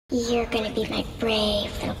You're gonna be my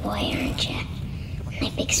brave little boy, aren't you? My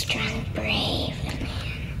big, strong, brave little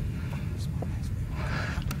man.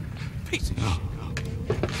 Piece of shit.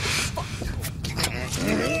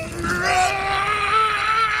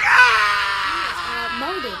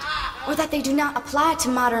 Outmoded, or that they do not apply to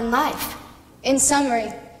modern life. In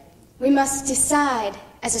summary, we must decide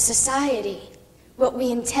as a society what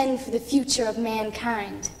we intend for the future of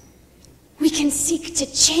mankind. We can seek to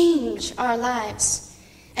change our lives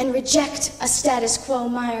and reject a status quo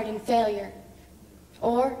mired in failure.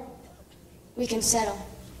 Or we can settle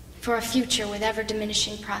for a future with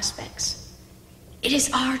ever-diminishing prospects. It is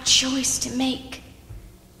our choice to make.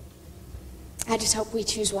 I just hope we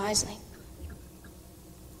choose wisely.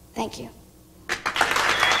 Thank you.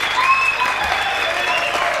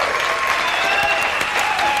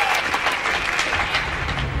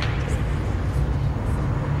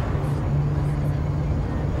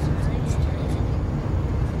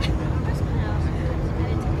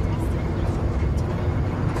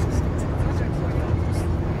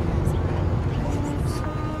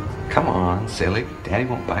 Come on, silly. Daddy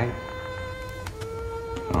won't bite.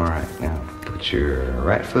 All right, now put your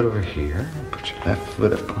right foot over here. Put your left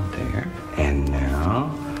foot up on there. And now,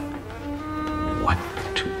 1,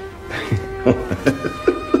 2.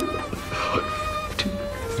 2.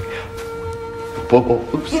 Whoa,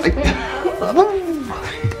 oops.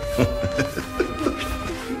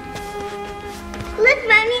 Look,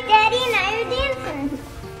 Mommy, Daddy, and I are dancing.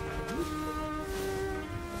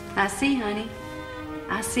 I see, honey.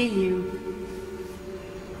 I see you.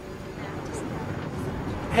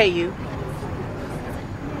 Hey, you.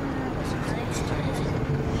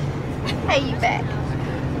 Hey, you back.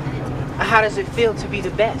 How does it feel to be the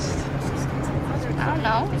best? I don't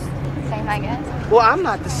know. Same, I guess. Well, I'm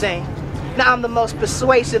not the same. Now, I'm the most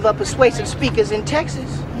persuasive of persuasive speakers in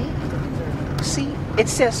Texas. See, it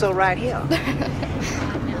says so right here.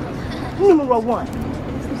 Numero 1.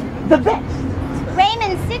 The best.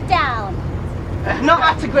 Raymond, sit down. No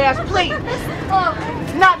autographs, please.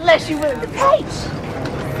 Not unless you're willing to pay.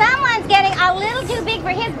 Someone's getting a little too big for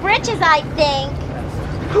his britches, I think.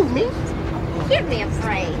 Who, me? Give me a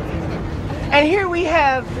break. And here we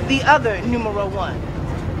have the other numero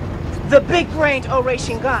 1. The big-brained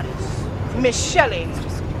oration goddess, Miss Shelley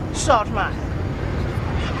Saltmeyer.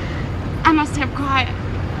 I must have quiet.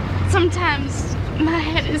 Sometimes my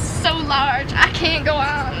head is so large, I can't go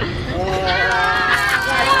on.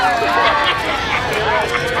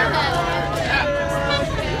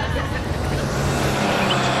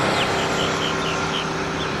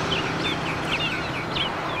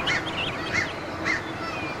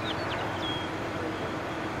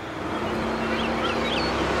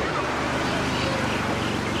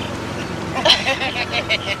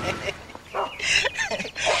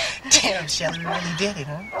 Damn, Shelley really did it,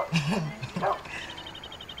 huh?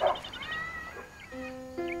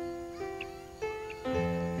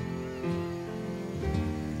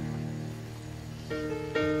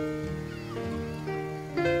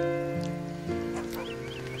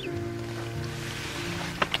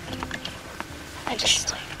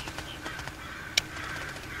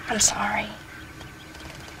 I'm sorry.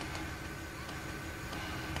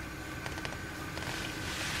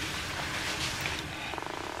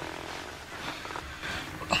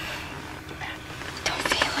 Don't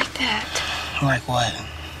feel like that. Like what?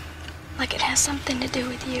 Like it has something to do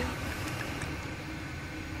with you.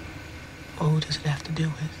 Well, who does it have to do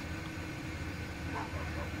with?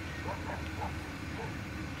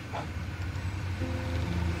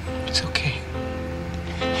 It's okay.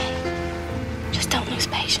 Just don't lose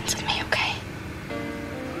patience with me, okay?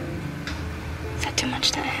 Is that too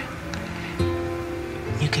much to ask?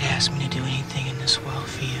 You could ask me to do anything in this world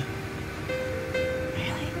for you.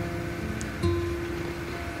 Really?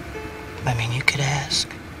 I mean, you could ask.